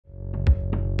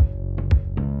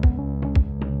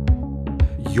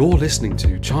You're listening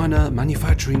to China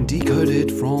Manufacturing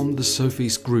Decoded from the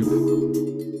Sofeast Group.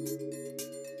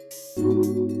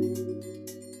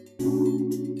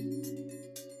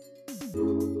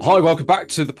 Hi, welcome back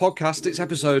to the podcast. It's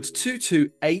episode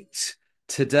 228.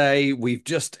 Today, we've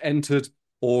just entered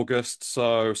August,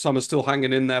 so summer's still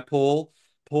hanging in there, Paul.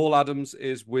 Paul Adams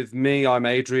is with me. I'm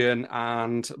Adrian,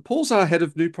 and Paul's our head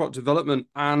of new product development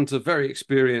and a very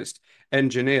experienced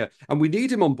engineer. And we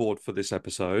need him on board for this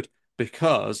episode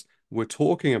because we're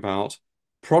talking about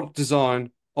product design,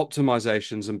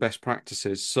 optimizations, and best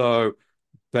practices. So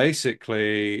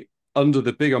basically, under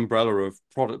the big umbrella of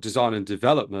product design and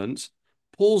development,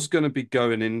 Paul's going to be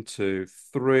going into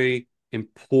three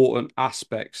important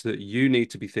aspects that you need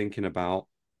to be thinking about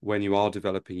when you are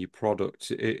developing your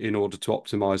product in order to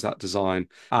optimize that design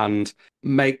and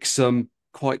make some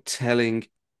quite telling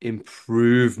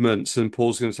improvements. And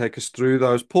Paul's going to take us through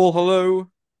those. Paul, hello.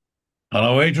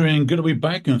 Hello, Adrian. Good to be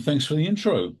back, and thanks for the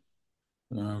intro.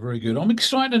 Very good. I'm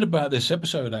excited about this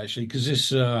episode actually, because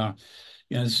this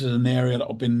is an area that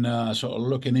I've been sort of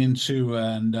looking into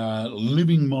and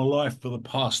living my life for the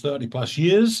past 30 plus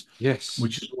years, Yes,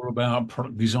 which is all about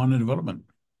product design and development.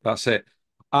 that's it.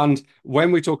 And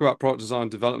when we talk about product design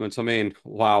development, I mean,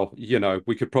 wow,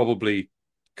 we could probably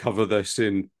cover this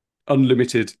in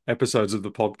unlimited episodes of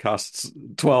the podcasts,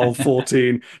 12,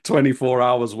 14, 24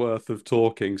 hours worth of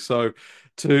talking. So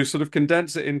to sort of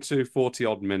condense it into 40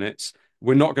 odd minutes,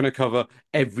 we're not going to cover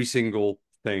every single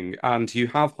thing. And you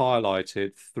have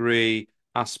highlighted three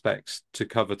aspects to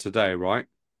cover today, right?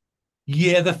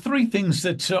 Yeah, the three things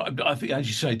that I think, as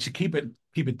you say, to keep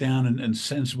it down and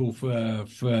sensible for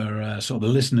sort of the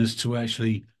listeners to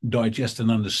actually digest and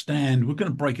understand, we're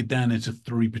going to break it down into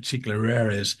three particular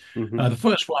areas. Hmm. The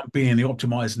first one being the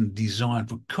optimizing design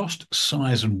for cost,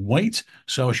 size, and weight.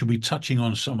 So I shall be touching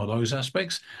on some of those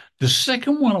aspects. The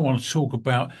second one I want to talk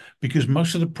about, because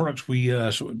most of the products we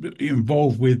sort of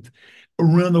involved with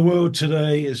around the world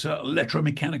today is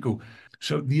electromechanical.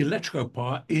 So the electrical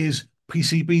part is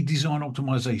PCB design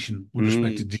optimization with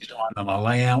respect to Mm, design and a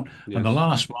layout. And the yes.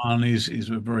 last one is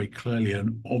a very clearly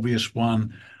an obvious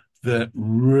one that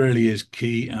really is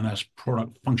key, and that's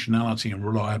product functionality and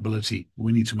reliability.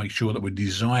 We need to make sure that we're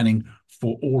designing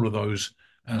for all of those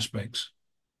aspects.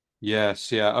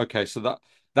 Yes, yeah. Okay, so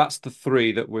that's the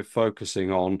three that we're focusing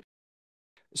on.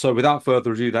 So without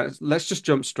further ado, let's just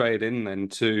jump straight in then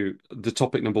to the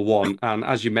topic number one. And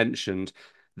as you mentioned,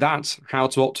 that's how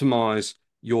to optimize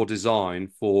your design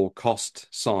for cost,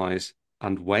 size,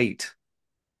 and weight.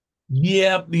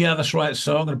 Yeah, that's right.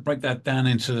 So I'm going to break that down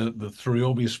into the three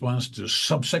obvious ones to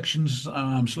subsections.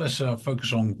 So let's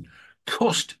focus on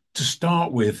cost to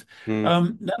start with.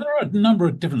 Mm, Now, there are a number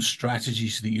of different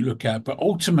strategies that you look at, but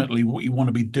ultimately, what you want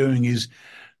to be doing is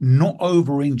not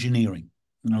over-engineering.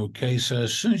 Okay, so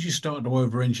as soon as you start to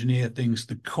over-engineer things,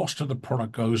 the cost of the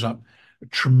product goes up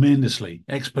tremendously,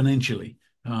 exponentially,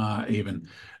 even.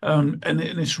 And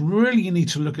it's really, you need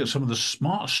to look at some of the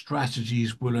smart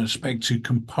strategies with respect to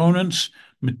components,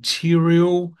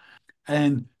 material,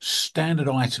 and standard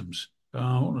items.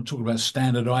 I want to talk about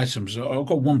standard items. I've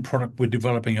got one product we're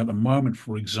developing at the moment,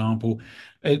 for example.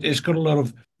 It's got a lot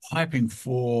of piping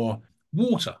for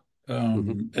water,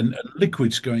 mhm. and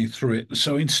liquids going through it.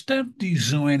 So instead of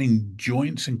designing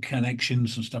joints and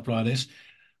connections and stuff like this,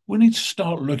 we need to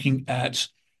start looking at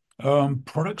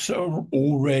products that are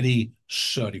already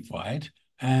certified,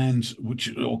 and which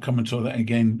will come into that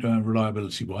again,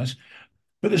 reliability wise.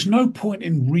 But there's no point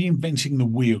in reinventing the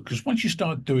wheel, because once you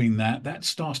start doing that, that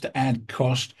starts to add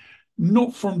cost,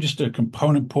 not from just a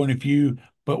component point of view,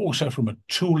 but also from a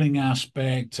tooling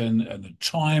aspect and the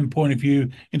time point of view,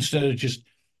 instead of just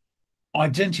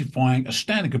identifying a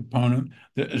standard component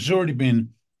that has already been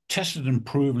tested and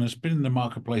proven, it's been in the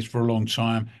marketplace for a long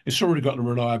time, it's already got the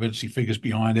reliability figures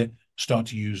behind it, start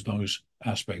to use those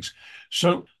aspects.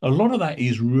 So a lot of that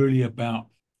is really about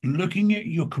looking at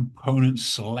your component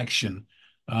selection,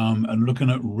 and looking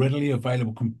at readily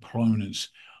available components.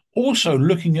 Also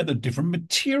looking at the different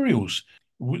materials.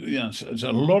 There's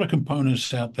a lot of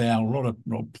components out there, a lot of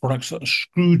products that are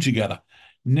screwed together.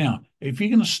 Now, if you're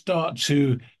going to start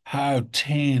to have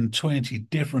 10, 20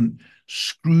 different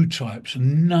screw types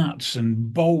and nuts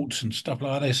and bolts and stuff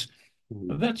like this,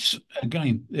 Mm. that's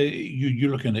again,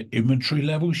 you're looking at inventory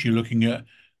levels, you're looking at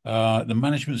the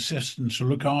management systems to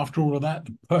look after all of that.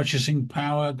 The purchasing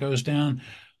power goes down,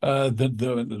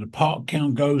 the part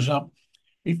count goes up.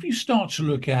 If you start to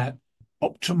look at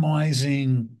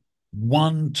optimizing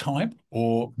one type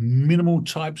or minimal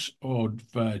types of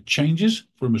changes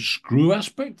from a screw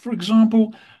aspect, for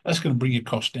example, that's going to bring your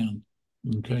cost down.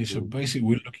 Okay, so Mm. basically,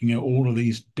 we're looking at all of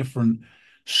these different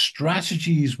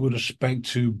strategies with respect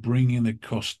to bringing the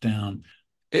cost down.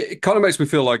 It kind of makes me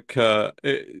feel like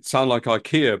it sound like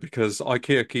IKEA because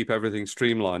IKEA keep everything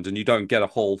streamlined and you don't get a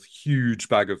whole huge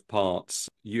bag of parts.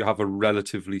 You have a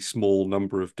relatively small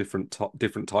number of different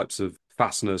types of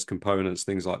fasteners, components,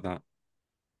 things like that.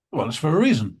 Well, it's for a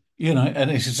reason, and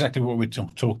it's exactly what we're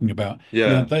talking about.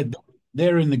 Yeah.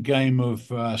 They're in the game of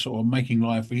sort of making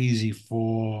life easy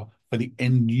for the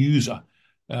end user.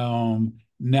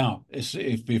 Now,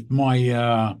 if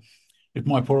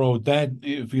my poor old dad,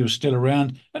 if he was still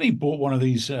around and he bought one of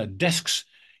these desks,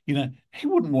 he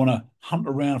wouldn't want to hunt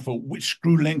around for which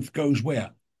screw length goes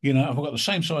where. If I've got the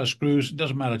same size screws, it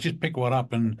doesn't matter. Just pick one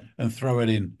up and throw it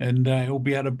in, and he'll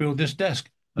be able to build this desk.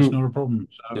 That's Mm. not a problem.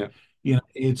 So, Yeah.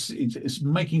 it's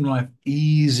making life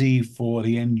easy for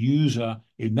the end user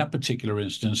in that particular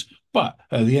instance. But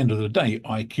at the end of the day,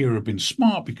 IKEA have been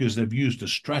smart because they've used a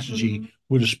strategy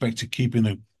with respect to keeping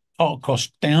the part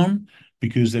cost down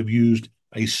because they've used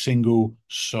a single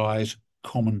size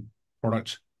common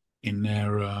product in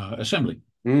their assembly.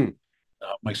 Mm.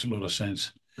 Makes a lot of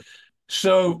sense.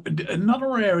 So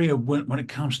another area when it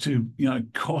comes to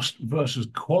cost versus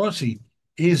quality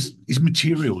is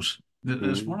materials.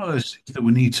 That's Mm. one of those things that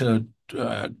we need to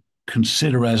uh,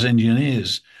 consider as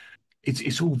engineers.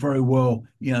 It's all very well,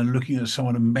 looking at some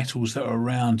of the metals that are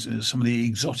around, some of the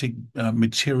exotic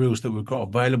materials that we've got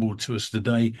available to us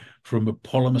today from a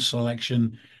polymer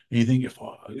selection. And you think, if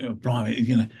I, blimey,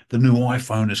 the new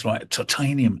iPhone is like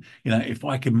titanium. If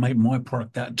I could make my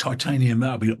product that titanium,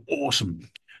 that would be awesome.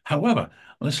 However,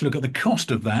 let's look at the cost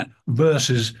of that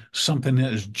versus something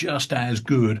that is just as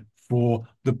good for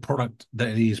the product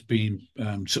that is being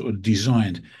sort of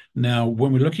designed. Now,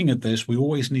 when we're looking at this, we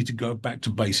always need to go back to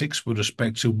basics with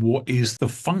respect to what is the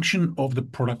function of the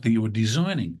product that you are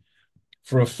designing.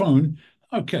 For a phone,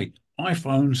 okay,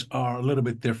 iPhones are a little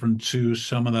bit different to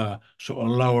some of the sort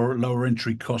of lower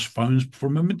entry cost phones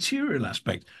from a material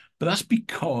aspect, but that's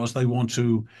because they want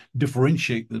to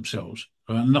differentiate themselves.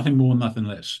 Nothing more, nothing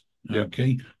less. Yeah.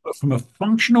 Okay, but from a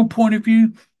functional point of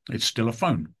view, it's still a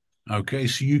phone. Okay,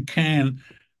 so you can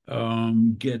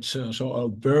get sort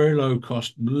of very low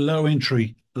cost, low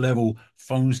entry level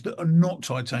phones that are not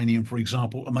titanium, for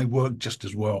example, and they work just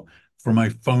as well from a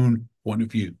phone point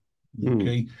of view. Mm.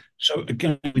 Okay. So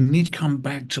again, we need to come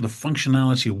back to the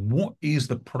functionality of what is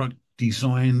the product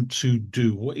designed to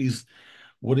do? What is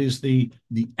the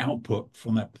output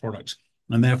from that product?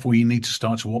 And therefore you need to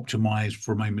start to optimize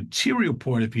from a material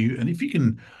point of view. And if you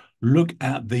can look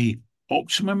at the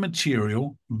optimum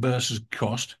material versus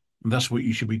cost, that's what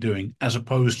you should be doing, as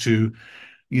opposed to,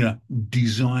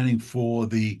 designing for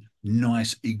the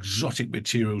nice exotic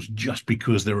materials just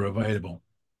because they're available.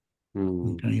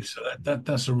 Mm. Okay, so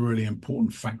that's a really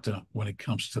important factor when it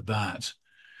comes to that.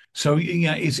 So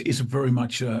yeah, it's very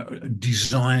much a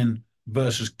design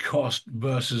versus cost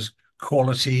versus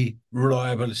quality,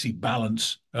 reliability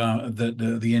balance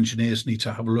that the engineers need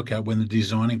to have a look at when they're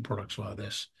designing products like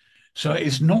this. So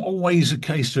it's not always a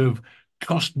case of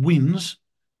cost wins,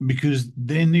 because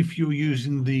then if you're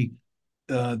using the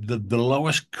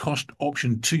lowest cost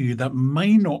option to you, that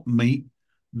may not meet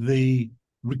the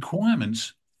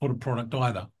requirements for the product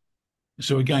either.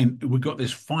 So again, we've got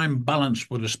this fine balance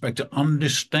with respect to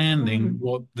understanding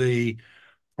what the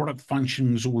product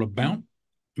function is all about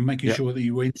and making Yeah. sure that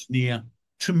you engineer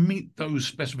to meet those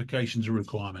specifications and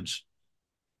requirements.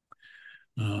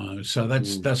 So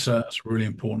that's Mm. that's a really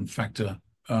important factor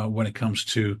when it comes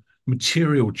to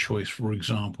material choice, for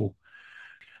example.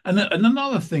 And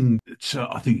another thing that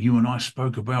I think you and I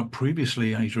spoke about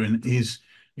previously, Adrian, is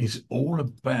all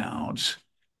about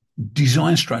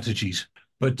design strategies.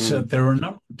 But Mm. there are a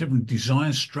number of different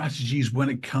design strategies when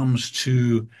it comes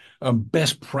to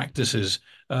best practices.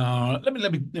 Let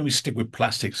me stick with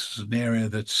plastics. It's an area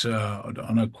that's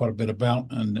I know quite a bit about,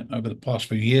 and over the past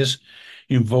few years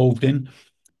involved in.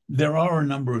 There are a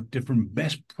number of different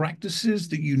best practices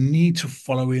that you need to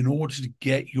follow in order to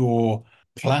get your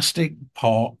plastic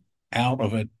part out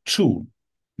of a tool.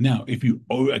 Now, if you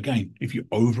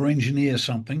over-engineer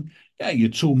something, yeah, your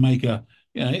tool maker,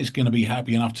 is going to be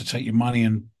happy enough to take your money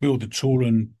and build the tool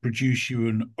and produce you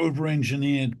an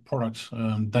over-engineered product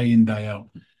day in, day out.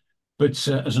 But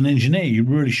as an engineer, you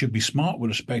really should be smart with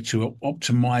respect to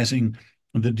optimizing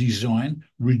the design,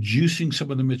 reducing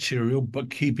some of the material, but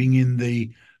keeping in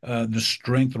the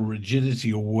strength or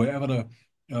rigidity or whatever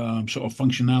the sort of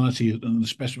functionality and the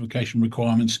specification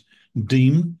requirements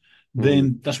deem. Mm.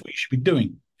 Then that's what you should be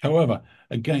doing. However,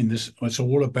 again, this it's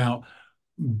all about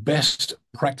best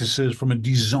practices from a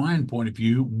design point of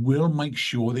view. Will make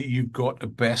sure that you've got a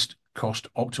best cost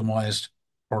optimized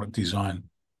product design.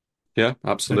 Yeah, Does that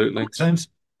absolutely. make sense?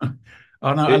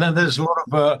 I It know there's a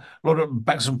lot of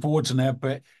backs and forwards in there,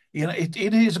 but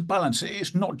it is a balance.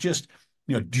 It's not just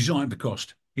design for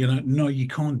cost. No, you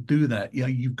can't do that.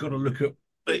 You've got to look at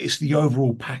it's the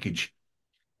overall package,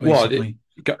 well, basically.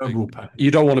 Overall package.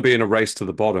 you don't want to be in a race to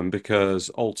the bottom because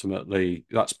ultimately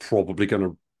that's probably going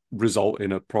to result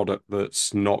in a product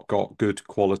that's not got good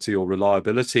quality or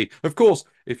reliability. Of course,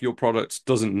 if your product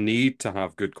doesn't need to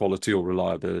have good quality or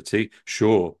reliability,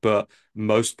 sure, but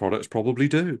most products probably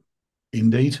do.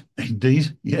 Indeed,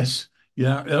 indeed, yes,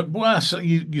 yeah. Well, so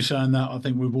you saying that, I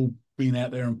think we've all been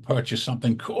out there and purchased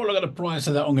something. Cool, I got a price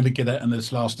of that. I'm going to get it, and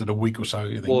it's lasted a week or so.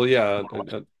 You think, Well, yeah,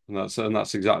 right, and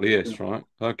that's exactly it, right?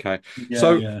 Okay. yeah,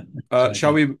 So, yeah,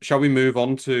 exactly. shall we move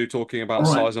on to talking about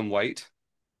All right. size and weight?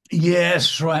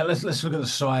 Yes, right. Let's look at the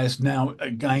size now.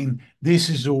 Again, this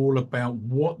is all about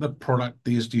what the product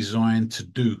is designed to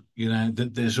do.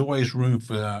 That there's always room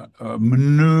for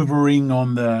maneuvering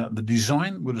on the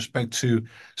design with respect to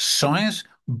size.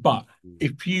 But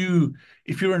if you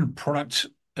if you're in a product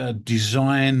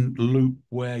design loop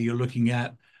where you're looking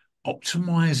at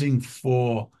optimizing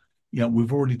for,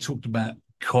 we've already talked about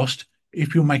cost.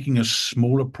 If you're making a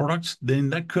smaller product, then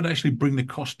that could actually bring the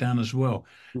cost down as well.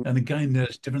 And again,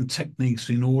 there's different techniques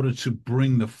in order to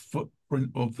bring the footprint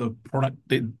of the product,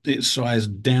 its size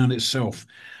down itself.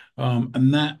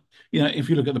 And that, if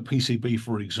you look at the PCB,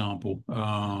 for example, but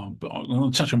I'm going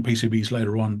to touch on PCBs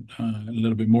later on a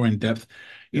little bit more in depth.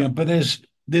 Yeah. But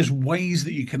there's ways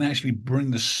that you can actually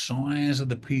bring the size of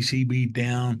the PCB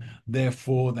down.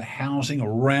 Therefore, the housing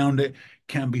around it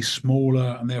can be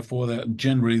smaller, and therefore, that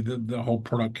generally the whole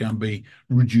product can be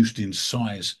reduced in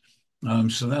size.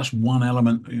 So that's one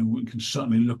element we can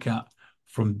certainly look at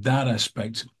from that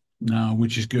aspect,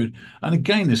 which is good. And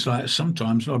again, it's like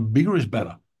sometimes bigger is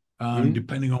better, Mm,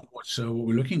 depending on what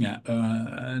we're looking at.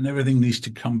 And everything needs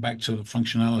to come back to the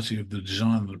functionality of the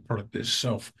design of the product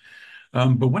itself.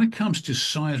 But when it comes to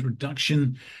size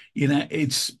reduction,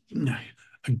 it's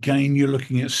again, you're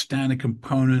looking at standard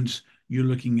components, you're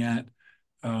looking at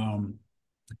um,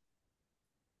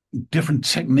 different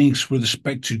techniques with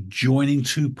respect to joining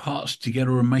two parts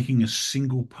together and making a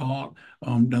single part.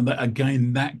 Now that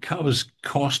again, that covers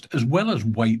cost as well as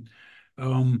weight.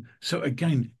 So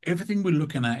again, everything we're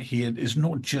looking at here is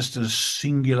not just a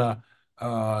singular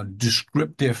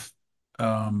descriptive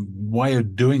way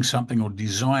of doing something or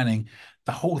designing.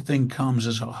 The whole thing comes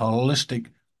as a holistic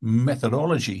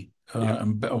methodology yeah.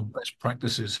 of best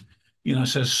practices.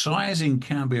 So sizing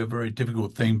can be a very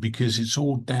difficult thing because it's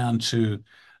all down to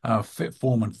fit,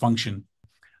 form, and function.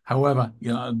 However,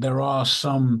 there are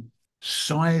some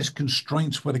size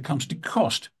constraints when it comes to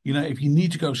cost. If you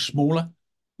need to go smaller,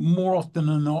 more often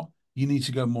than not, you need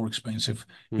to go more expensive.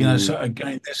 Mm, So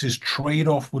again, this is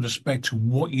trade-off with respect to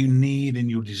what you need in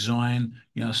your design.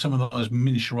 Some of those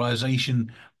miniaturization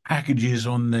packages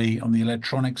on the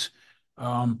electronics,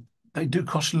 they do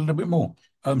cost a little bit more.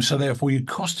 So therefore, your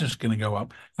cost is going to go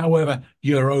up. However,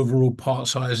 your overall part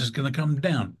size is going to come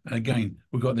down. Again,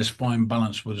 we've got this fine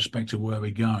balance with respect to where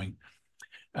we're going.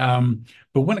 Um,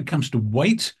 but when it comes to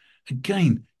weight,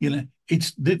 again,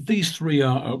 it's these three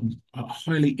are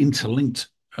highly interlinked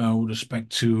with respect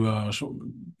to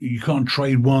you can't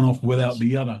trade one off without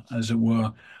the other, as it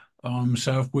were.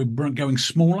 So if we're going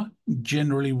smaller,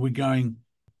 generally we're going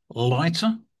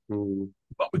lighter, mm,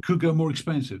 but we could go more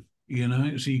expensive.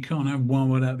 So you can't have one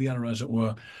without the other, as it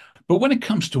were. But when it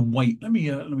comes to weight, let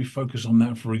me focus on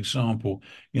that. For example,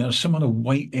 some of the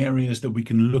weight areas that we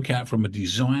can look at from a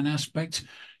design aspect.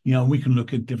 We can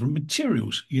look at different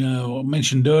materials. I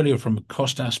mentioned earlier from a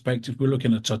cost aspect, if we're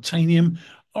looking at titanium,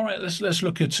 all right, let's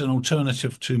look at an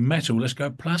alternative to metal. Let's go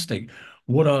plastic.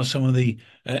 What are some of the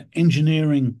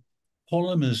engineering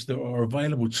polymers that are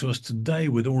available to us today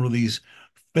with all of these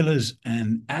fillers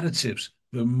and additives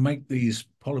that make these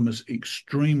polymers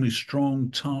extremely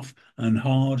strong, tough, and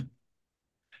hard,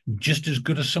 just as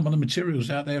good as some of the materials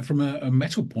out there from a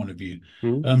metal point of view.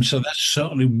 mm, So that's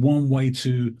certainly one way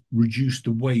to reduce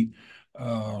the weight.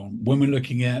 When we're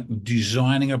looking at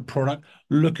designing a product,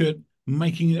 look at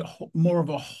making it more of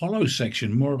a hollow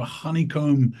section, more of a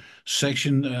honeycomb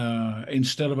section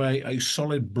instead of a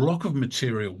solid block of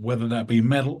material, whether that be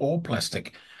metal or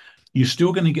plastic. You're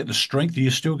still going to get the strength,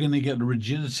 you're still going to get the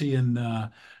rigidity and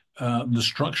the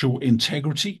structural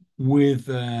integrity with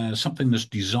something that's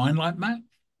designed like that.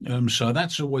 So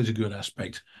that's always a good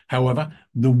aspect. However,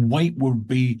 the weight will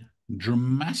be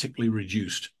dramatically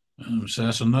reduced. So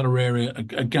that's another area.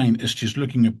 Again, it's just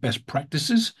looking at best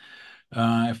practices.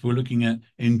 If we're looking at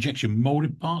injection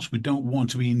molded parts, we don't want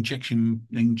to be injection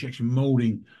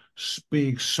molding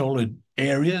big solid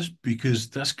areas because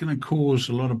that's going to cause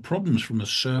a lot of problems from a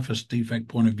surface defect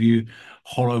point of view,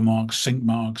 hollow marks, sink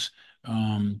marks.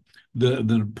 The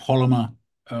polymer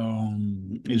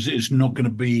is not going to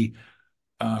be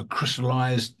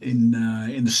crystallized in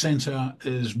the center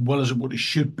as well as what it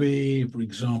should be, for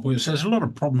example. So there's a lot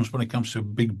of problems when it comes to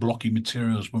big blocky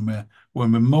materials when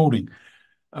we're molding.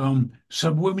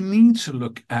 So we need to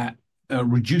look at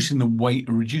reducing the weight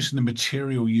or reducing the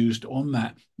material used on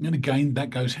that. And again, that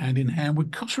goes hand in hand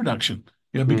with cost reduction,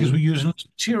 because we're Mm. using less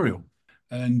material.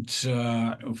 And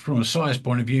from a size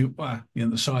point of view, well,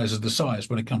 the size is the size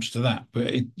when it comes to that.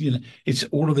 But it's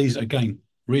all of these again.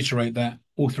 Reiterate that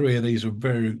all three of these are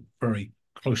very, very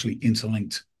closely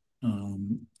interlinked. So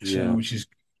Yeah. which is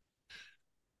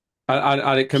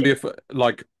And it can be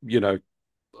like,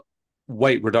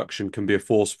 weight reduction can be a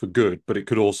force for good, but it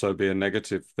could also be a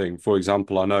negative thing. For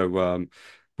example, I know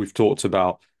we've talked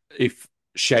about if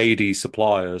shady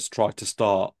suppliers try to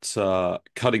start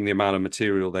cutting the amount of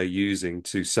material they're using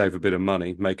to save a bit of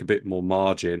money, make a bit more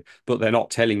margin, but they're not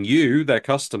telling you, their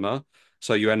customer.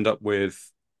 So you end up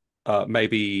with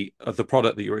maybe the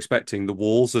product that you're expecting, the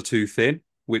walls are too thin,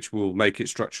 which will make it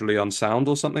structurally unsound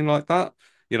or something like that.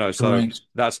 So correct.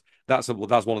 that's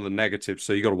one of the negatives.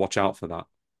 So you got to watch out for that.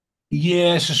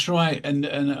 Yes, that's right. And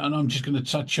I'm just going to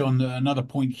touch on another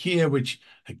point here, which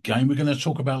again we're going to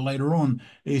talk about later on,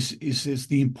 is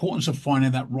the importance of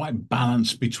finding that right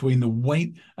balance between the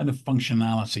weight and the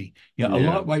functionality. Yeah, a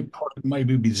Yeah. lightweight product may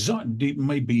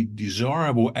be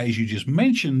desirable, as you just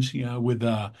mentioned, with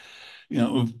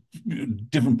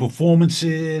different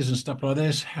performances and stuff like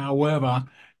this. However,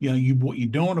 what you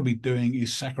don't want to be doing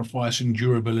is sacrificing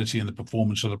durability and the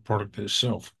performance of the product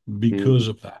itself because Mm.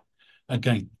 of that.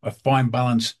 Again, a fine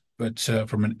balance, but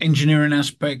from an engineering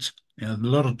aspect, a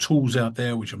lot of tools out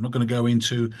there, which I'm not going to go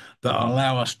into, that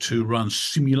allow us to run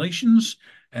simulations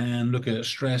and look at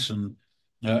stress and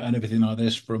everything like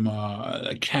this from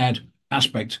a CAD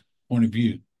aspect point of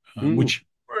view, Mm. which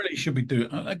really should be doing.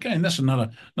 Again, that's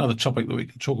another topic that we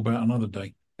can talk about another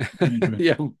day. Adrian.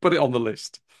 Yeah, put it on the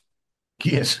list.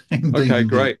 Yes, indeed, Okay, indeed.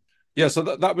 great. Yeah, so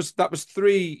that was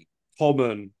three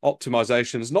common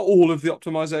optimizations. Not all of the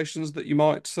optimizations that you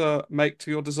might make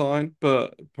to your design,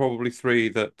 but probably three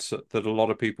that a lot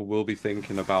of people will be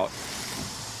thinking about.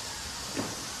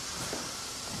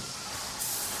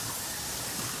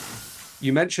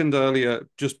 You mentioned earlier,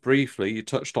 just briefly, you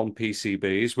touched on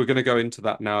PCBs. We're going to go into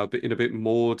that now in a bit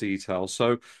more detail.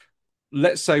 So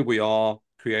let's say we are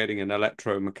creating an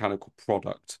electromechanical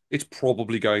product. It's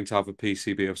probably going to have a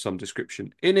PCB of some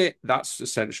description in it. That's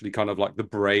essentially kind of like the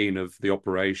brain of the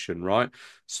operation, right?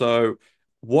 So,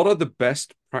 what are the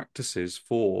best practices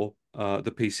for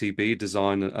the PCB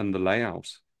design and the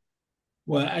layout?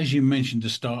 Well, as you mentioned to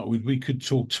start with, we could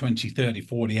talk 20, 30,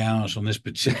 40 hours on this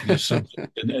particular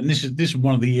subject. And this is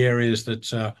one of the areas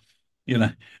that you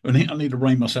know, I need to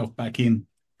rein myself back in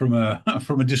from a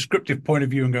from a descriptive point of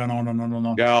view and going on and on and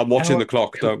on. Yeah, I'm watching However, the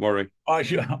clock, don't worry. I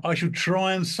should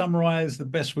try and summarize the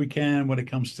best we can when it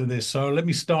comes to this. So let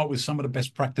me start with some of the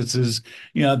best practices,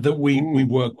 that we Mm.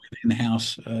 work with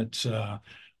in-house at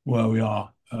where we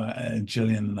are at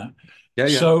Gillian and that. Yeah,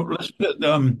 yeah. So let's put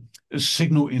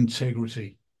signal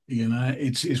integrity.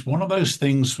 It's one of those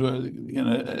things where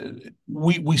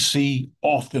we see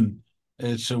often.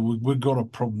 So we've got a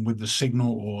problem with the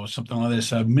signal or something like this.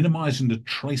 So minimizing the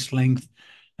trace length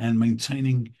and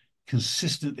maintaining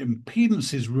consistent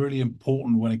impedance is really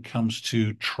important when it comes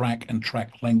to track and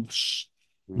track lengths.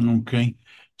 Mm. Okay.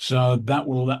 So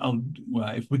well,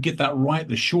 if we get that right,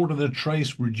 the shorter the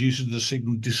trace reduces the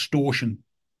signal distortion.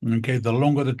 Okay. The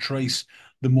longer the trace,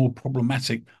 the more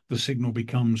problematic the signal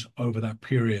becomes over that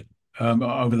period,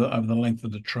 over the length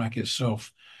of the track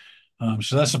itself.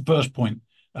 So that's the first point.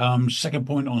 Second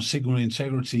point on signal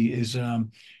integrity is you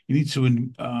need to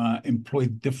employ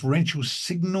differential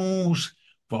signals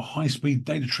for high-speed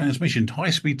data transmission.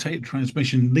 High-speed data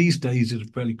transmission these days is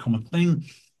a fairly common thing.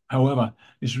 However,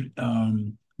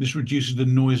 this reduces the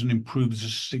noise and improves the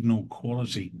signal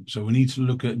quality. So we need to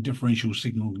look at differential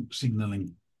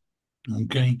signaling.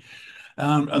 Okay.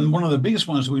 And one of the biggest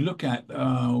ones we look at,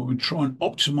 we try and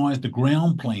optimize the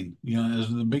ground plane.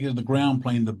 As the bigger the ground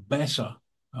plane, the better,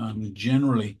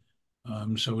 generally.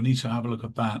 So we need to have a look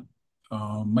at that,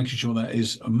 making sure that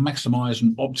is maximized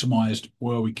and optimized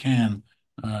where we can.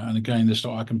 And again,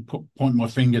 I can point my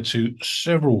finger to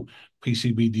several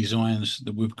PCB designs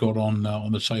that we've got on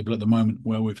the table at the moment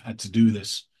where we've had to do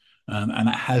this, and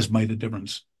it has made a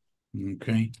difference.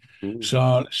 Okay, Mm.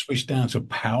 so let's switch down to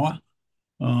power.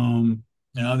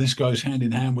 This goes hand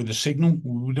in hand with the signal.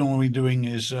 What we don't want to be doing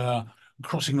is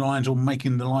crossing lines or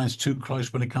making the lines too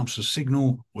close when it comes to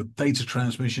signal or data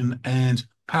transmission and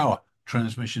power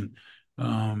transmission.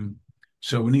 Um,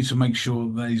 so we need to make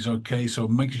sure that is okay. So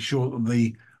making sure that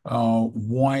the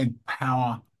wide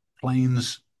power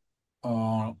planes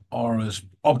are as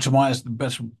optimized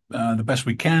the best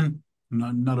we can.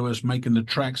 In other words, making the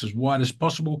tracks as wide as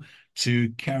possible to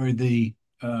carry the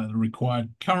required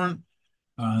current.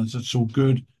 So that's all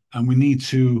good. And we need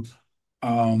to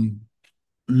um,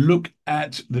 look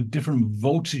at the different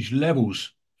voltage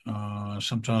levels.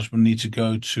 Sometimes we need to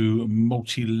go to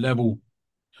multi-level,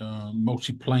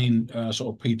 multi-plane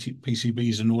sort of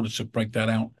PCBs in order to break that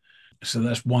out. So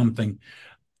that's one thing.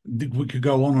 We could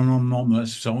go on and on and on.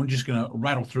 So I'm just going to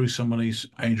rattle through some of these,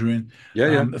 Adrian.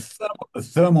 Yeah, yeah.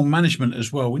 Thermal management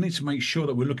as well. We need to make sure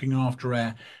that we're looking after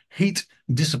our heat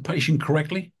dissipation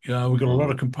correctly. We've got a lot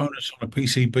Mm. of components on a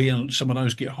PCB, and some of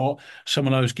those get hot. Some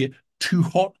of those get too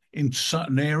hot in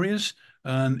certain areas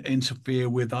and interfere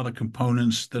with other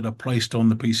components that are placed on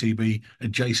the PCB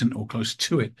adjacent or close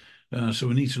to it. So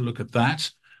we need to look at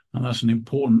that. And that's an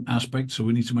important aspect. So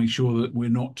we need to make sure that we're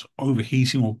not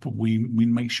overheating, or we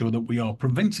make sure that we are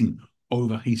preventing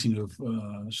overheating of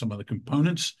some of the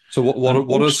components. So what are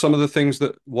Also, some of the things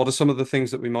that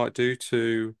we might do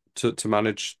to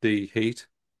manage the heat?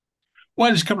 well,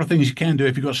 there's a couple of things you can do.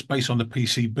 If you've got space on the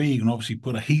PCB, you can obviously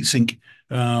put a heatsink,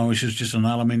 which is just an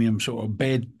aluminium sort of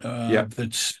bed Yeah.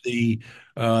 that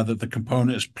the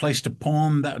component is placed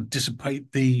upon. That would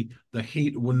dissipate the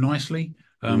heat nicely.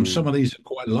 Some Mm. of these are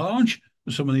quite large.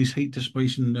 Some of these heat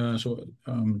dissipation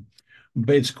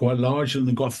beds are quite large, and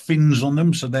they've got fins on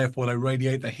them, so therefore they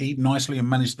radiate the heat nicely and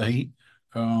manage the heat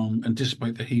and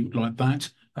dissipate the heat like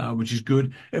that, which is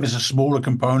good. If it's a smaller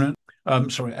component,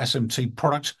 SMT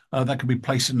product, that can be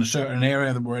placed in a certain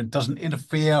area where it doesn't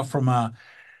interfere from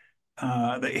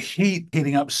the heat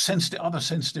heating up other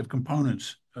sensitive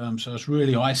components. So it's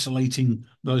really isolating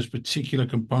those particular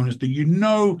components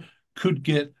that could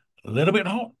get a little bit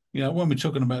hot. When we're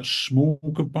talking about small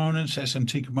components,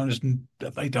 SMT components,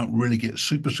 they don't really get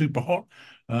super hot.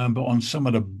 But on some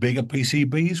of the bigger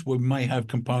PCBs, we may have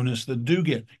components that do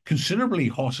get considerably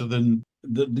hotter than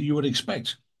that you would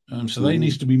expect. So they Mm.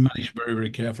 need to be managed very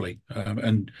carefully.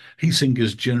 And heatsink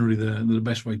is generally the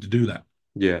best way to do that.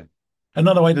 Yeah.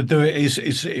 Another way to do it is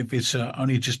if it's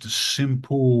only just a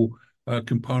simple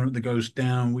component that goes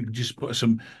down, we can just put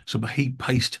some heat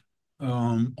paste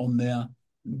on there.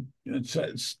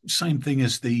 It's same thing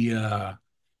as the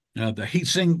heat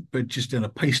sink, but just in a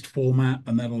paste format,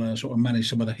 and that'll sort of manage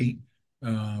some of the heat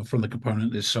from the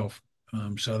component itself.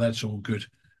 So that's all good.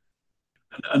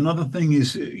 Another thing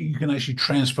is you can actually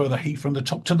transfer the heat from the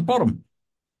top to the bottom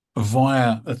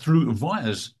through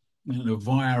vias.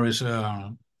 Via is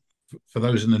for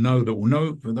those in the know that will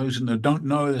know. For those in the don't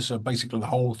know, there's basically the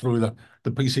hole through the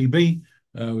PCB,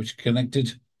 which is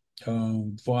connected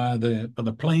via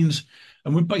the planes,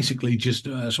 and we basically just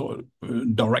sort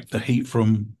of direct the heat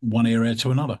from one area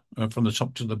to another, from the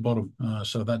top to the bottom.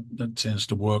 So that tends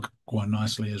to work quite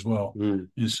nicely as well Mm.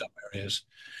 in some areas.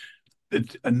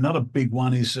 Another big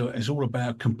one is all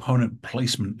about component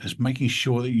placement. Is making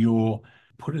sure that you're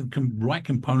putting right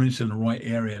components in the right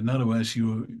area. In other words,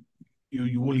 all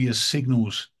your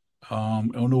signals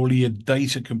and all your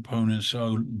data components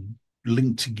are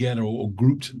linked together or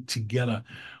grouped together.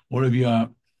 All of your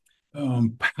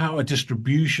power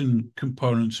distribution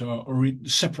components are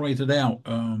separated out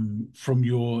from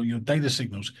your data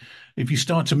signals. If you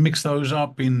start to mix those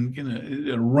up in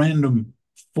a random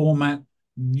format,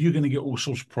 you're going to get all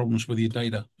sorts of problems with your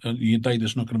data. Your data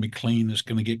is not going to be clean. It's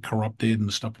going to get corrupted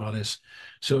and stuff like this.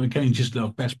 So again, just our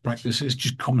best practices,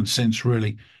 just common sense,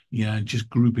 really. Yeah, just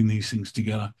grouping these things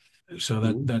together. So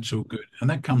Mm. that's all good. And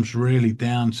that comes really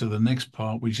down to the next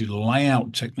part, which is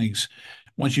layout techniques.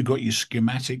 Once you've got your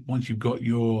schematic, once you've got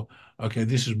okay,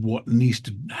 this is what needs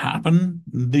to happen.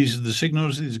 These are the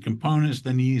signals, these are components,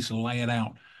 then you need to lay it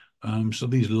out. So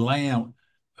these layout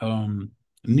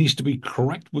needs to be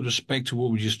correct with respect to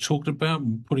what we just talked about,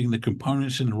 putting the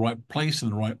components in the right place, in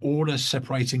the right order,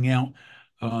 separating out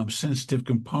sensitive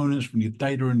components from your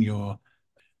data and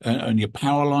your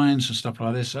power lines and stuff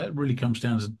like this. So it really comes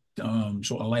down to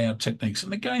sort of layout techniques.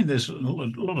 And again, there's a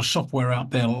lot of software out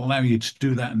there that allow you to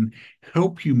do that and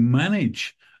help you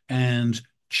manage and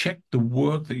check the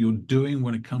work that you're doing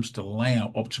when it comes to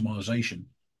layout optimization.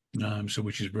 So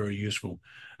which is very useful.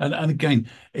 And again,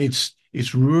 it's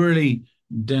really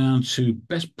down to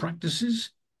best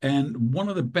practices. And one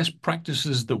of the best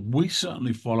practices that we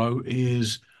certainly follow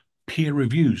is peer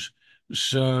reviews.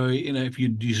 So, if you're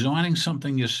designing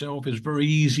something yourself, it's very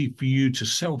easy for you to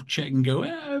self-check and go,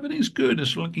 everything's good,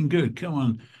 it's looking good. Come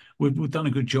on, we've done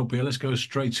a good job here. Let's go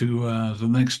straight to the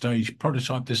next stage,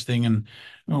 prototype this thing, and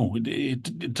oh,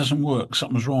 it doesn't work.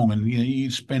 Something's wrong, and you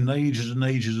spend ages and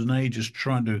ages and ages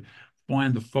trying to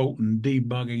find the fault and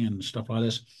debugging and stuff like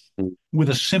this. Mm. With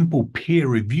a simple peer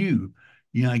review,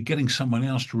 getting someone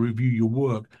else to review your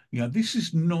work, this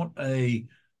is not a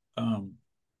um,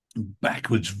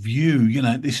 backwards view.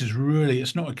 This is really,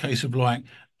 it's not a case of like,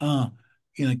 uh,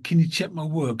 can you check my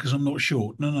work because I'm not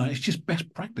sure. No, no, it's just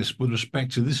best practice with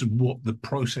respect to this is what the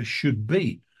process should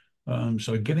be.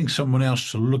 So getting someone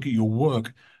else to look at your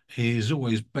work is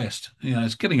always best.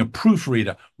 It's getting a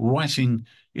proofreader writing,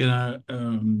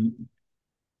 when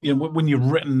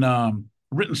you've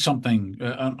written something,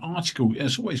 an article,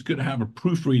 it's always good to have a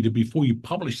proofreader before you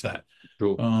publish that.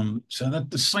 Sure. So that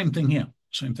the same thing here.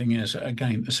 Same thing here. So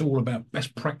again, it's all about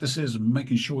best practices and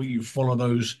making sure you follow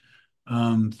those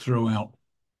throughout.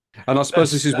 And I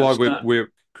suppose this is why That's we're that.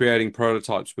 we're creating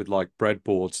prototypes with like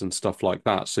breadboards and stuff like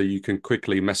that, so you can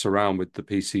quickly mess around with the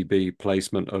PCB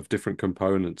placement of different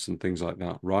components and things like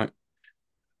that, right?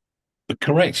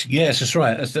 Correct. Yes, that's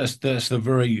right. That's the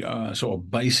very sort of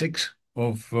basics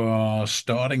of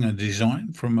starting a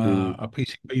design from Mm, a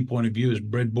PCB point of view is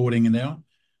breadboarding it out.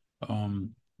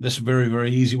 That's a very,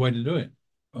 very easy way to do it.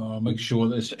 Make sure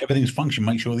that everything's function.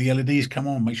 Make sure the LEDs come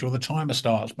on. Make sure the timer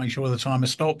starts. Make sure the timer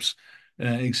stops,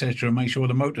 etc. Make sure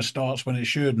the motor starts when it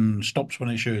should and stops when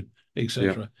it should, yeah,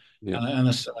 etc. yeah. And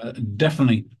that's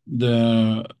definitely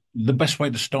the best way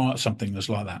to start something that's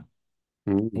like that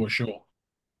Mm. for sure.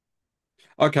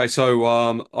 Okay,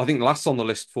 so I think last on the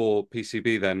list for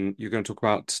PCB, then you're going to talk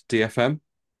about DFM.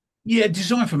 Yeah,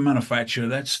 design for manufacture.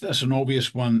 That's an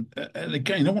obvious one. And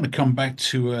again, I want to come back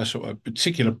to a sort of a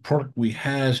particular product we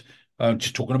had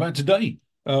just talking about today.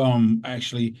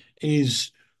 Actually,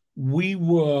 is we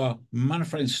were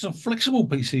manufacturing it's a flexible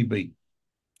PCB.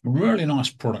 Really nice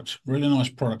product. Really nice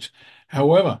product.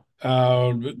 However,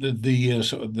 the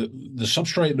sort of the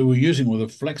substrate that we were using, or the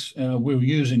flex we were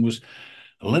using, was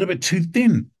a little bit too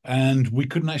thin, and we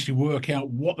couldn't actually work out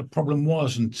what the problem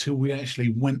was until we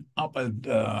actually went up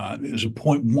it was a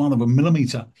point one of a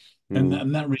millimeter, and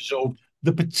Mm, that resolved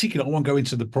the particular. I won't go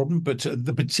into the problem, but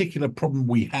the particular problem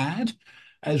we had,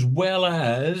 as well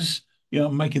as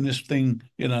making this thing,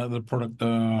 the product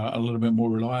a little bit more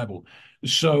reliable.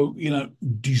 So,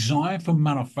 design for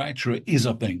manufacturer is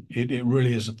a thing. It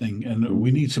really is a thing, and we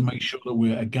mm, need to make sure that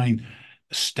we're again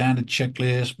standard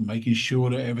checklist, making sure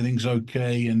that everything's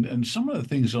okay. And some of the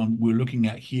things we're looking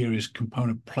at here is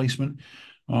component placement,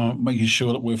 making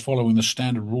sure that we're following the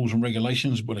standard rules and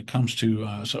regulations when it comes to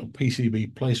sort of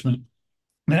PCB placement.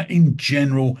 Now, in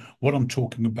general, what I'm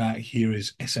talking about here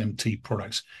is SMT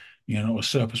products, a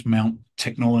surface mount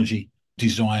technology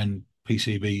design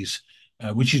PCBs,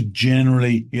 which is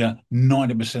generally,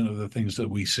 90% of the things that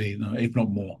we see, if not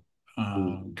more,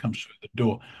 mm, comes through the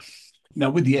door. Now,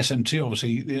 with the SMT,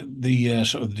 obviously, the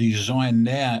sort of design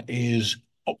there is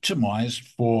optimized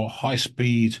for high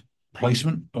speed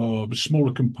placement of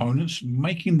smaller components,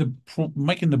 making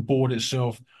the board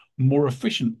itself more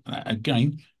efficient.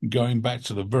 Again, going back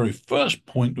to the very first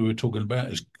point we were talking about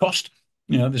is cost.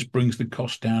 This brings the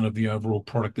cost down of the overall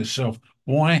product itself.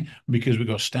 Why? Because we've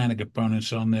got standard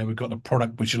components on there. We've got the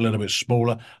product which is a little bit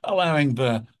smaller, allowing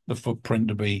the footprint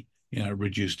to be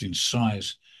reduced in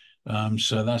size.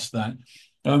 So that's that.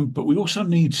 But we also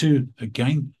need to,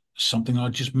 again, something I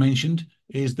just mentioned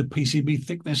is the PCB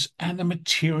thickness and the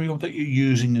material that you're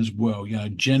using as well.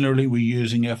 Generally we're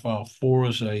using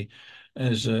FR4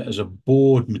 as a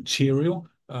board material.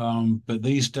 But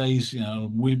these days,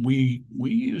 we're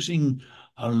using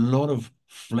a lot of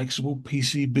flexible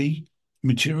PCB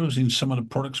materials in some of the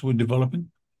products we're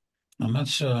developing. And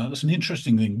that's an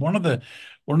interesting thing. One of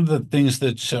the things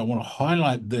that I want to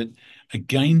highlight that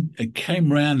again it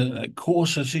came around that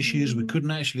caused us issues. We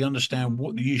couldn't actually understand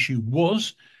what the issue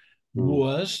mm,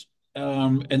 was,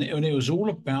 and it was all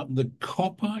about the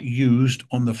copper used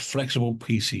on the flexible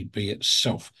PCB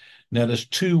itself. Now, there's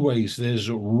two ways. There's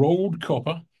rolled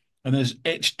copper and there's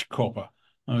etched copper.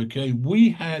 Okay, we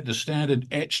had the standard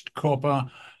etched copper,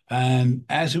 and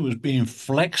as it was being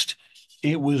flexed,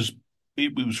 it was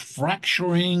it was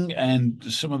fracturing, and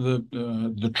some of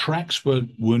the tracks were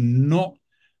not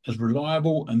as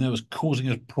reliable, and that was causing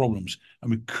us problems.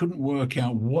 And we couldn't work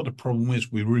out what the problem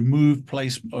was. We removed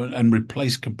place and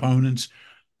replaced components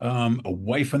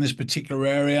away from this particular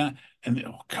area. And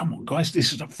oh, come on, guys,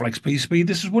 this is a flex PCB.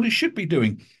 This is what it should be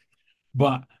doing.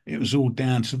 But it was all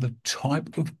down to the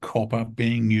type of copper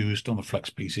being used on the flex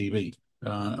PCB.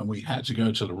 And we had to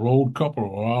go to the rolled copper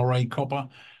or RA copper,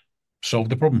 solve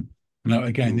the problem. Now,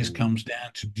 again, this mm, comes down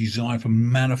to design for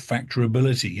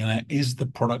manufacturability. Is the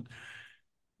product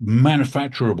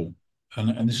manufacturable,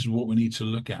 and this is what we need to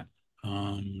look at.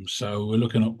 So we're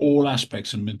looking at all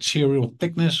aspects and material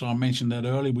thickness. I mentioned that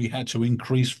earlier. We had to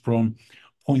increase from zero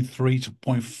point 0.3 to zero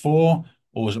point 0.4,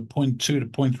 or was it zero point 0.2 to zero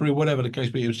point 0.3, whatever the case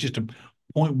be. It was just a zero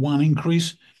point 0.1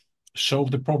 increase.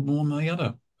 Solve the problem on the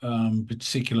other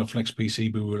particular flex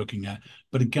PCB we were looking at.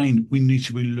 But again, we need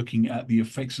to be looking at the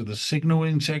effects of the signal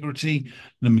integrity,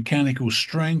 the mechanical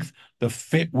strength, the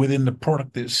fit within the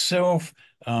product itself,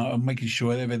 and making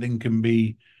sure everything can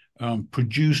be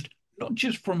produced not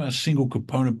just from a single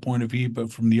component point of view,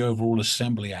 but from the overall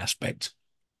assembly aspect.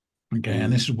 Okay,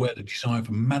 and this Mm. is where the design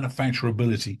for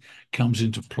manufacturability comes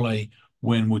into play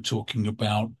when we're talking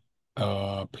about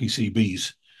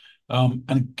PCBs. And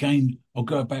again, I'll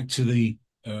go back to the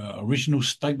original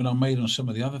statement I made on some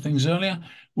of the other things earlier,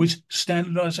 with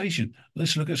standardization.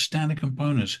 Let's look at standard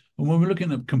components. And when we're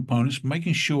looking at components,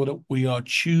 making sure that we are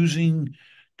choosing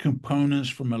components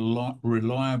from a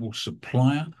reliable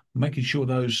supplier, making sure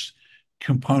those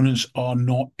components are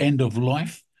not end of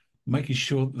life, making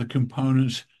sure that the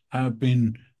components have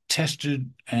been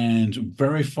tested and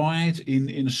verified in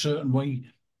a certain way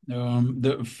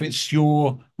that fits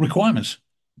your requirements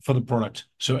for the product.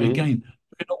 So Mm. again,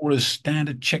 all a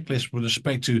standard checklist with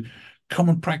respect to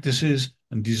common practices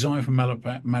and design for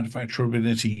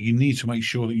manufacturability. You need to make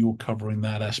sure that you're covering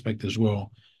that aspect as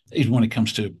well, even when it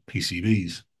comes to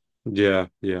PCBs. Yeah,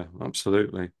 yeah,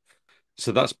 absolutely.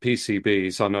 So that's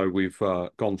PCBs. I know we've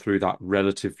gone through that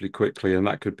relatively quickly, and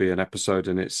that could be an episode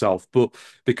in itself. But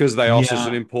because they are such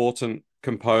an Yeah. important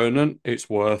component, it's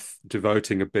worth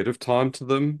devoting a bit of time to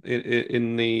them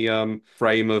in the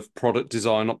frame of product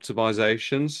design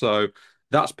optimization. So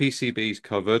that's PCBs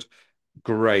covered.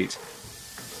 Great.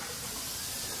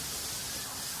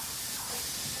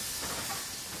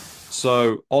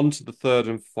 So on to the third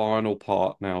and final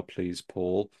part now, please,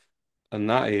 Paul, and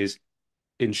that is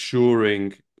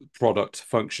ensuring product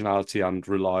functionality and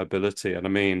reliability. And I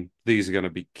mean, these are going to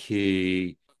be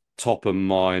key top of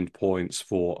mind points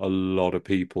for a lot of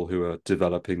people who are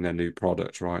developing their new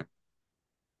product, right?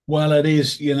 Well, it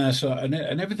is, so and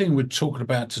everything we're talking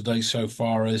about today so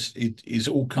far is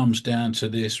all comes down to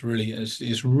this really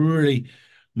is really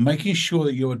making sure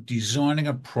that you're designing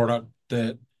a product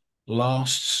that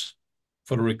lasts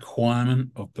for the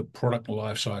requirement of the product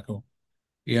life cycle.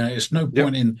 It's no Yep.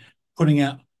 point in putting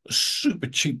out a super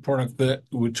cheap product that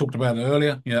we talked about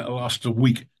earlier. Yeah, it lasts a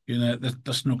week.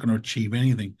 That's not going to achieve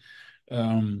anything.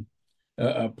 Um,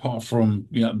 apart from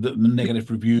the negative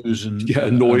reviews Yeah,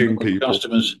 and annoying loyal people.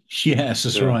 customers. Yes,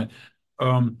 that's Yeah. right.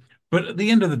 But at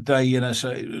the end of the day,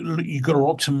 so you've got to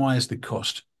optimize the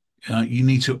cost. You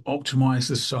need to optimize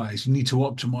the size. You need to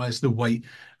optimize the weight.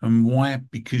 And why?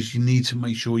 Because you need to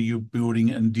make sure you're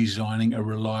building and designing a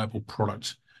reliable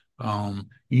product.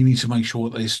 You need to make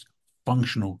sure that it's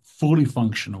functional, fully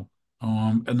functional,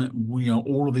 and that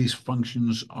all of these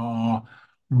functions are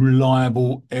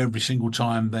reliable every single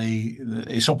time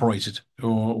it's operated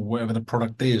or whatever the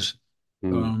product is.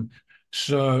 Mm. Um,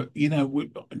 so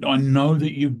I know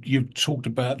that you've talked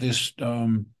about this,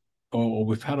 or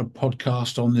we've had a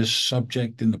podcast on this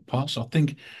subject in the past. I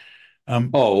think Oh,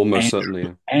 almost Andrew,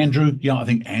 certainly. Yeah. I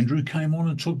think Andrew came on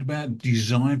and talked about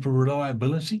design for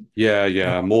reliability. Yeah, Uh,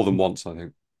 yeah, more than once, I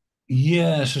think.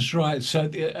 Yes, that's right. So,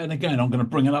 and again, I'm going to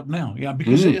bring it up now,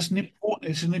 because Mm.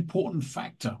 it's an important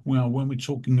factor. Well, when we're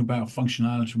talking about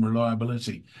functionality and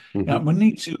reliability, Hmm. we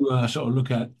need to sort of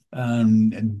look at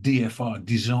DFR,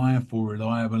 design for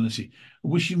reliability,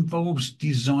 which involves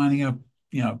designing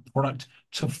a product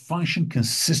to function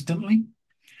consistently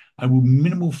and with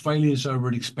minimal failures over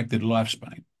an expected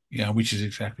lifespan. Yeah, which is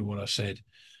exactly what I said.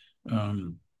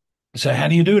 Um, so how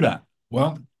do you do that?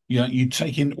 Well, you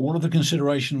take in all of the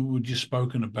consideration we've just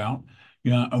spoken about,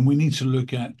 and we need to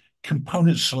look at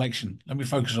component selection. Let me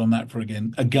focus on that for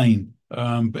again.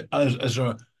 But as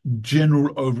a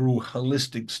general overall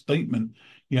holistic statement,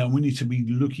 we need to be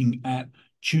looking at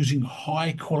choosing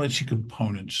high quality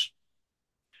components.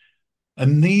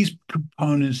 And these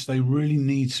components, they really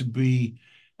need to be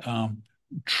um,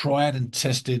 tried and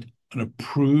tested and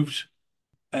approved,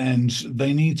 and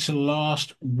they need to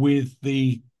last with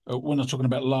when I'm talking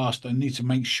about last, I need to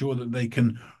make sure that they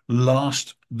can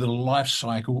last the life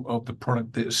cycle of the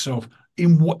product itself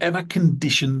in whatever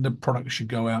condition the product should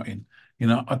go out in.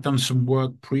 I've done some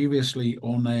work previously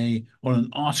on an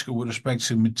article with respect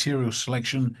to material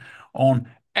selection on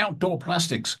outdoor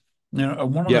plastics. And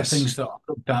one of the Yes. things that I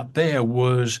looked at there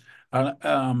was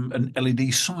an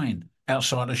LED sign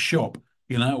outside a shop.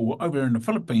 Over in the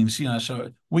Philippines,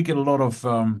 so we get a lot of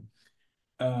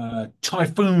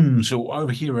typhoons, or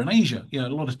over here in Asia, a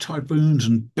lot of typhoons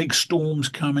and big storms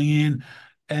coming in.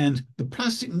 And the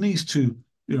plastic needs to,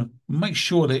 make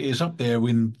sure that it's up there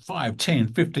in 5, 10,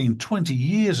 15, 20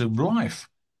 years of life,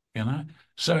 you know.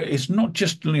 So it's not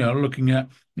just, looking at,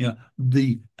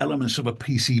 the elements of a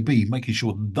PCB, making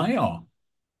sure they are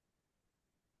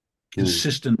Mm.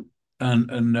 consistent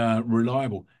and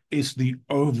reliable. It's the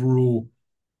overall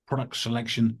product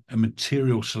selection and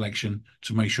material selection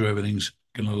to make sure everything's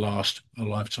going to last a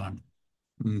lifetime.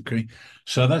 Okay,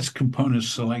 so that's component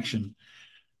selection.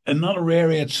 Another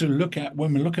area to look at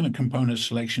when we're looking at component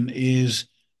selection is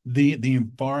the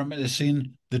environment it's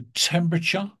in, the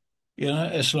temperature.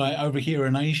 It's like over here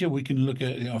in Asia, we can look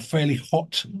at fairly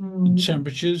hot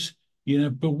temperatures.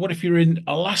 But what if you're in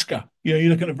Alaska? You're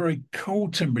looking at very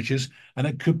cold temperatures, and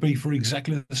it could be for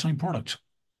exactly the same product.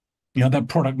 That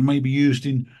product may be used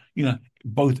in,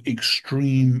 both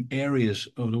extreme areas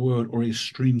of the world or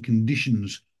extreme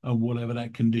conditions of whatever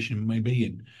that condition may be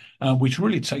in, which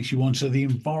really takes you on to the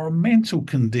environmental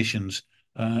conditions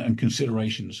and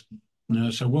considerations.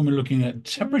 So when we're looking at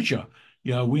temperature,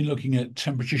 we're looking at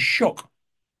temperature shock.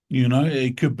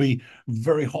 It could be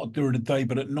very hot during the day,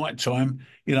 but at night time,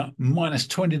 minus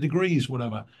 20 degrees,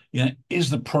 whatever.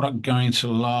 Is the product going to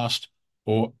last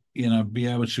or, be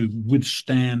able to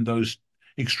withstand those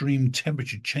extreme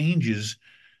temperature changes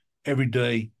every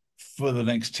day for the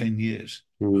next 10 years?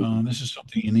 Mm. This is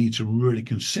something you need to really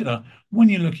consider when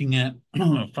you're looking at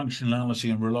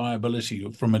functionality and reliability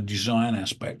from a design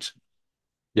aspect.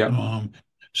 Yeah. Um,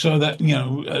 so that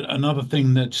another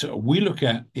thing that we look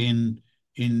at in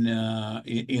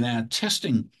our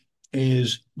testing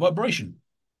is vibration.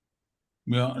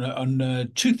 Well,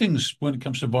 and two things when it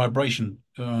comes to vibration,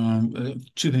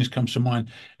 two things comes to mind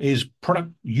is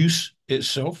product use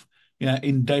itself.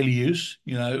 In daily use,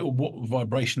 what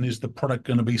vibration is the product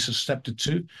going to be susceptible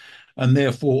to, and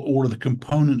therefore all of the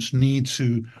components need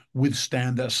to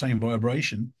withstand that same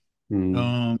vibration.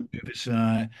 Mm. If it's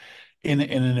in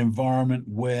an environment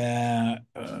where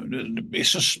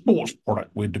it's a sports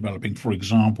product we're developing, for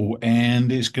example,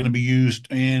 and it's going to be used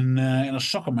in a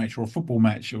soccer match or a football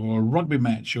match or a rugby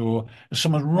match or if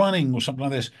someone's running or something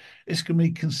like this, it's going to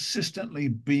be consistently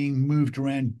being moved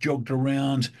around, jogged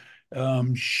around,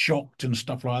 shocked and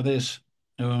stuff like this.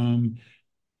 Um,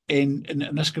 and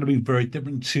that's going to be very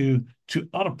different to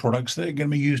other products that are going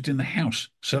to be used in the house.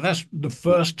 So that's the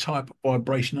first type of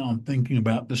vibration I'm thinking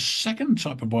about. The second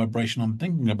type of vibration I'm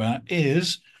thinking about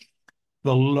is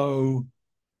the low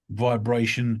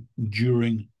vibration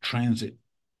during transit.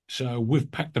 So we've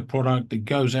packed the product, it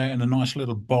goes out in a nice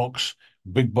little box,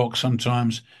 big box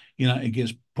sometimes. It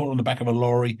gets put on the back of a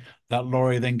lorry. That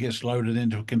lorry then gets loaded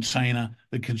into a container.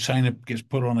 The container gets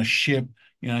put on a ship.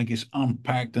 It gets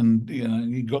unpacked, and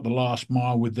you got the last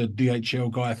mile with the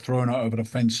DHL guy throwing it over the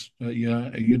fence at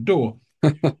your door.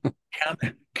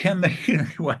 Can they?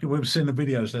 We've seen the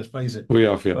videos. Let's face it. We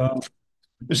have, yeah.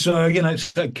 So,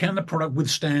 can the product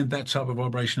withstand that type of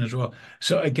vibration as well?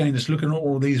 So again, it's looking at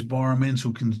all these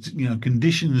environmental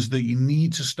conditions that you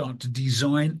need to start to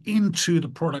design into the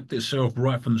product itself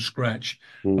right from the scratch.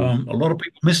 Mm. A lot of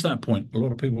people miss that point. A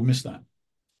lot of people miss that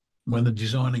when they're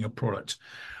designing a product.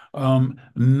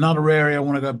 Another area I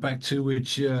want to go back to,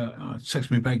 which takes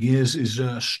me back years, is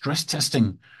stress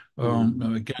testing.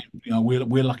 Mm. Again,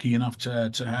 we're lucky enough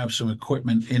to have some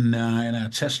equipment in our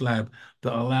test lab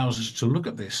that allows us to look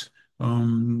at this.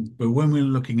 But when we're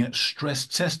looking at stress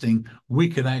testing, we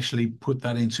could actually put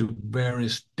that into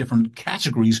various different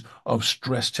categories of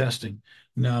stress testing.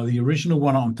 Now, the original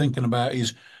one I'm thinking about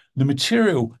is the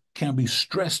material can be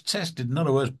stress tested. In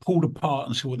other words, pulled apart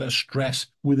and see what that stress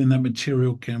within that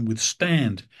material can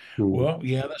withstand. Mm. Well,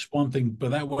 yeah, that's one thing,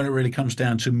 but that when it really comes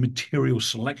down to material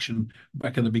selection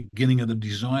back at the beginning of the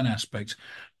design aspect.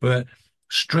 But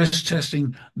stress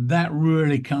testing, that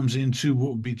really comes into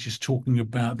what we'll be just talking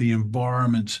about the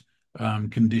environment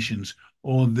conditions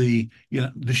or the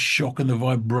shock and the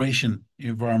vibration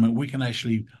environment. We can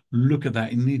actually look at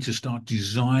that. You need to start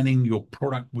designing your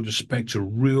product with respect to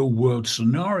real world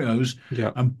scenarios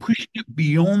Yeah. and pushing it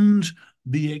beyond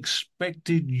the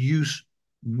expected use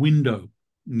window.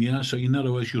 So in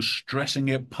other words, you're stressing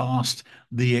it past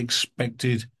the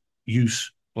expected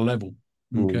use level.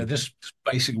 Okay, Mm. this is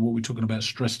basically what we're talking about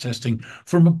stress testing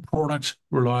from a product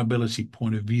reliability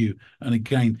point of view. And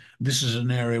again, this is an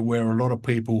area where a lot of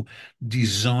people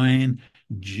design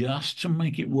just to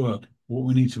make it work. What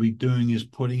we need to be doing is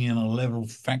putting in a level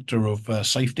factor of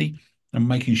safety and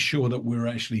making sure that we're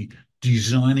actually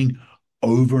designing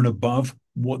over and above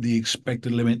what the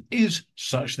expected limit is,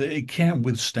 such that it can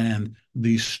withstand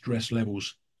these stress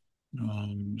levels. So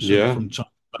Yeah. from time,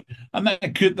 and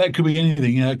that could be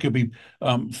anything. It could be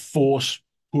force,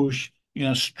 push,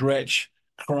 stretch,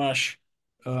 crush,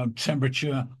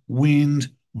 temperature, wind,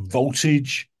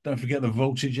 voltage. Don't forget the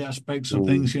voltage aspects of Mm,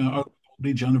 things. Over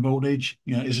voltage, under voltage.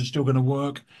 Is it still going to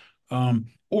work?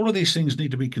 All of these things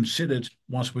need to be considered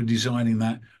once we're designing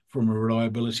that from a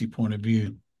reliability point of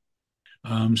view.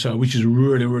 So which is a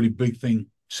really, really big thing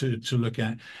to look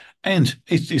at. And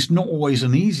it's not always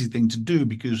an easy thing to do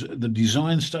because at the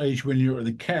design stage, when you're at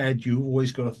the CAD, you've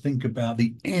always got to think about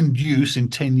the end use in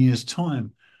 10 years'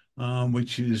 time,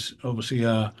 which is obviously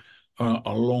a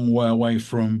long way away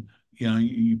from,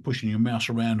 you pushing your mouse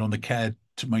around on the CAD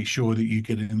to make sure that you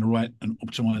get it in the right and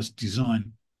optimized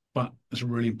design. But it's a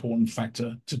really important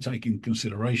factor to take in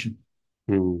consideration.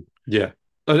 yeah.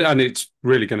 And it's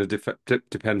really going to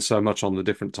depend so much on the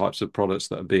different types of products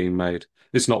that are being made.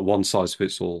 It's not one size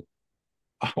fits all.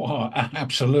 Oh,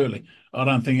 absolutely. I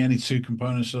don't think any two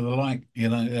components are alike.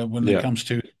 When it Yeah. comes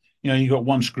to, you got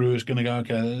one screw, it's going to go,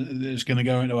 okay, it's going to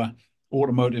go into a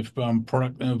automotive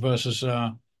product versus,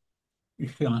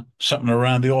 something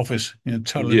around the office,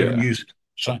 totally different Yeah. use.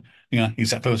 So,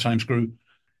 exactly the same screw.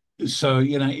 So,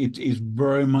 it is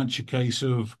very much a case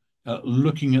of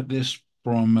looking at this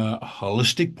from a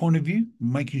holistic point of view,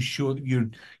 making sure that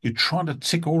you're trying to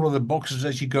tick all of the boxes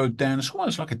as you go down. It's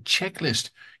almost like a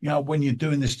checklist, when you're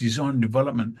doing this design and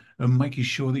development and making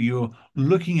sure that you're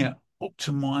looking at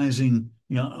optimizing,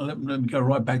 let me go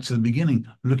right back to the beginning,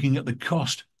 looking at the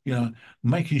cost,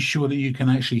 making sure that you can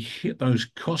actually hit those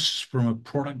costs from a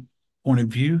product point of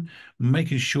view,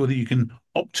 making sure that you can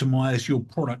optimize your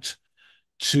product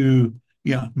to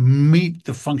meet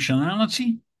the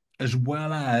functionality as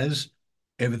well as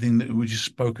everything that we just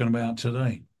spoken about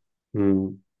today.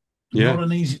 Mm. Not Yeah.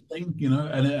 an easy thing,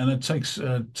 and it takes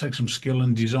some skill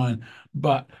and design.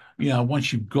 But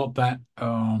once you've got that,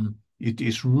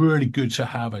 it's really good to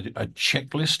have a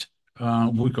checklist.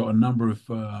 We've got a number of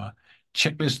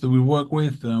checklists that we work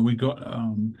with. We got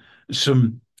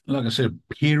some, like I said,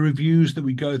 peer reviews that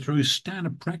we go through,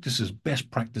 standard practices, best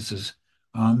practices.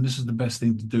 This is the best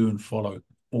thing to do and follow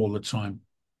all the time.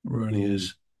 It really Mm.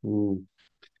 is. Mm.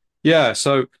 Yeah,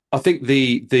 so I think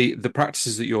the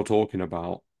practices that you're talking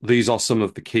about, these are some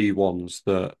of the key ones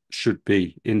that should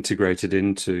be integrated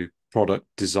into product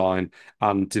design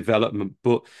and development.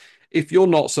 But if you're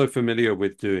not so familiar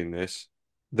with doing this,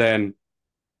 then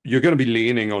you're going to be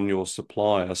leaning on your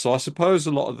supplier. So I suppose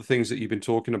a lot of the things that you've been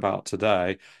talking about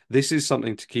today, this is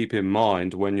something to keep in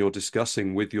mind when you're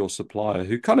discussing with your supplier,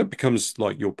 who kind of becomes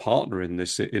like your partner in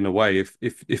this in a way,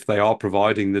 if they are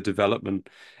providing the development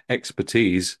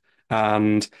expertise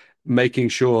and making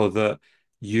sure that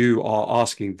you are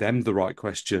asking them the right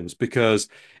questions. Because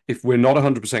if we're not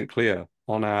 100% clear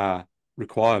on our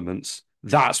requirements,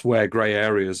 that's where grey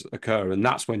areas occur, and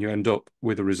that's when you end up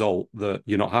with a result that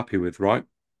you're not happy with, right?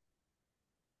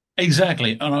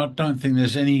 Exactly, and I don't think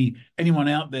there's anyone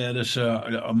out there that's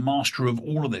a master of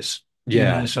all of this.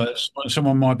 Yeah.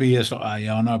 Someone might be yes, like,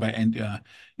 yeah, I know about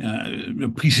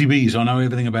PCBs. I know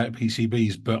everything about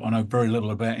PCBs, but I know very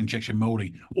little about injection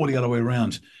molding, or the other way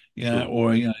around. Yeah, Mm,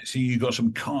 or so you got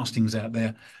some castings out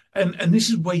there, and this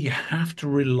is where you have to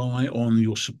rely on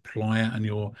your supplier and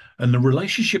the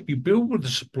relationship you build with the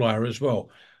supplier as well.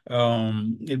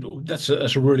 That's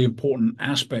a really important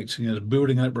aspect,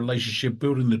 building that relationship,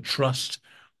 building the trust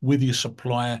with your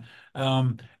supplier.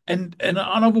 And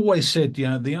I've always said,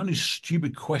 the only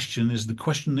stupid question is the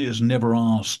question that is never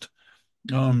asked.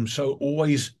 So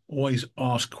always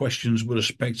ask questions with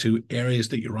respect to areas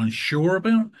that you're unsure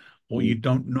about, or you mm,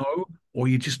 don't know, or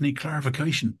you just need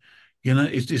clarification.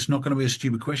 It's not going to be a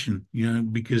stupid question,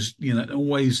 because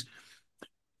always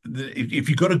if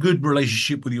you've got a good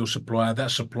relationship with your supplier,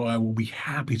 that supplier will be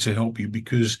happy to help you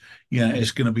because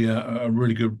it's going to be a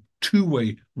really good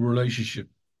two-way relationship,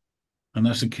 and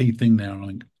that's the key thing now, I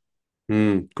think.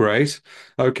 great.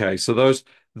 Okay, so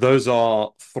those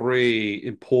are three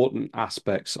important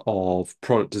aspects of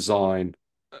product design,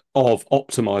 of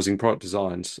optimizing product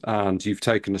designs, and you've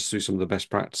taken us through some of the best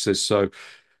practices. So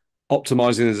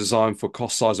optimizing the design for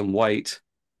cost, size, and weight,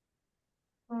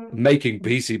 making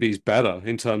PCBs better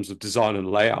in terms of design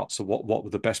and layout. So what were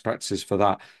the best practices for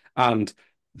that? And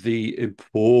the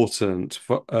important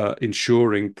for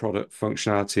ensuring product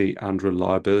functionality and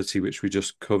reliability, which we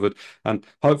just covered. And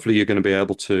hopefully you're going to be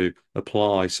able to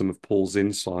apply some of Paul's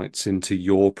insights into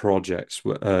your projects,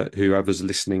 whoever's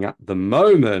listening at the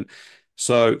moment.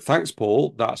 So thanks,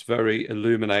 Paul. That's very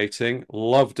illuminating.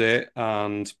 Loved it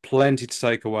and plenty to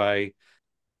take away.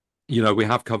 We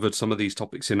have covered some of these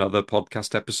topics in other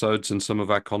podcast episodes and some of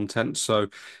our content. So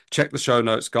check the show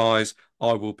notes, guys.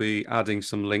 I will be adding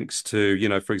some links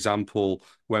to, for example,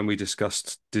 when we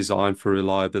discussed design for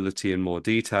reliability in more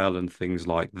detail and things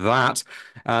like that.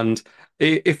 And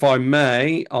if I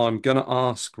may, I'm going to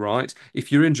ask, right,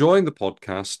 if you're enjoying the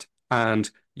podcast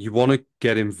and you want to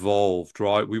get involved,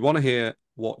 right, we want to hear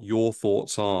what your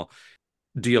thoughts are.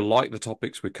 Do you like the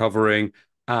topics we're covering?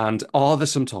 And are there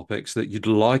some topics that you'd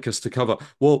like us to cover?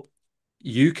 Well,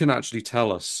 you can actually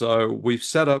tell us. So we've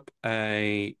set up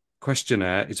a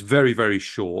questionnaire. It's very, very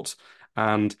short.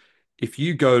 And if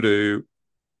you go to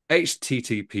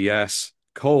https://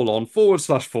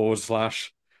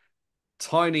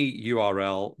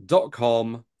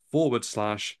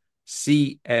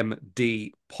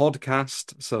 tinyurl.com/CMD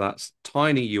podcast. So that's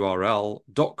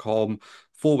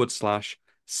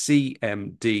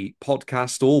tinyurl.com/CMD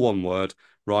podcast, all one word,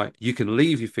 right? You can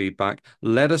leave your feedback.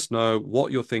 Let us know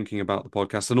what you're thinking about the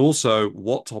podcast and also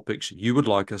what topics you would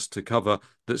like us to cover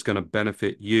that's going to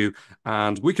benefit you.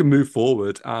 And we can move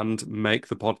forward and make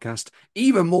the podcast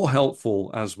even more helpful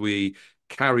as we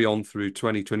carry on through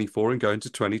 2024 and go into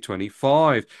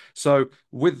 2025. So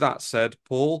with that said,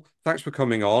 Paul, thanks for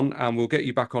coming on, and we'll get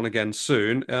you back on again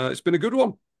soon. It's been a good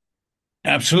one.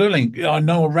 Absolutely. I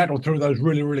know I rattled through those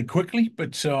really, really quickly,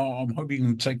 but I'm hoping you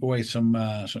can take away some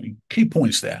key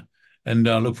points there, and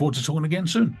look forward to talking again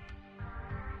soon.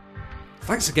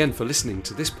 Thanks again for listening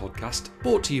to this podcast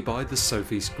brought to you by the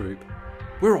Sofeast Group.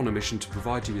 We're on a mission to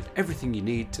provide you with everything you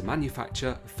need to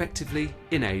manufacture effectively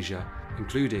in Asia,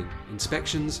 including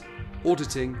inspections,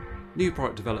 auditing, new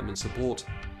product development support,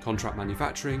 contract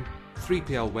manufacturing,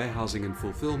 3PL warehousing and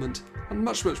fulfillment, and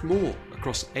much, much more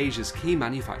across Asia's key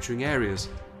manufacturing areas.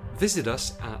 Visit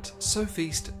us at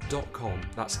sofeast.com,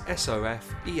 that's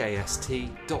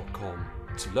SOFEAST.com,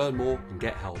 to learn more and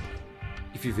get help.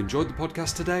 If you've enjoyed the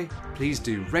podcast today, please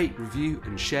do rate, review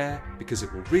and share because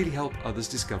it will really help others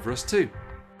discover us too.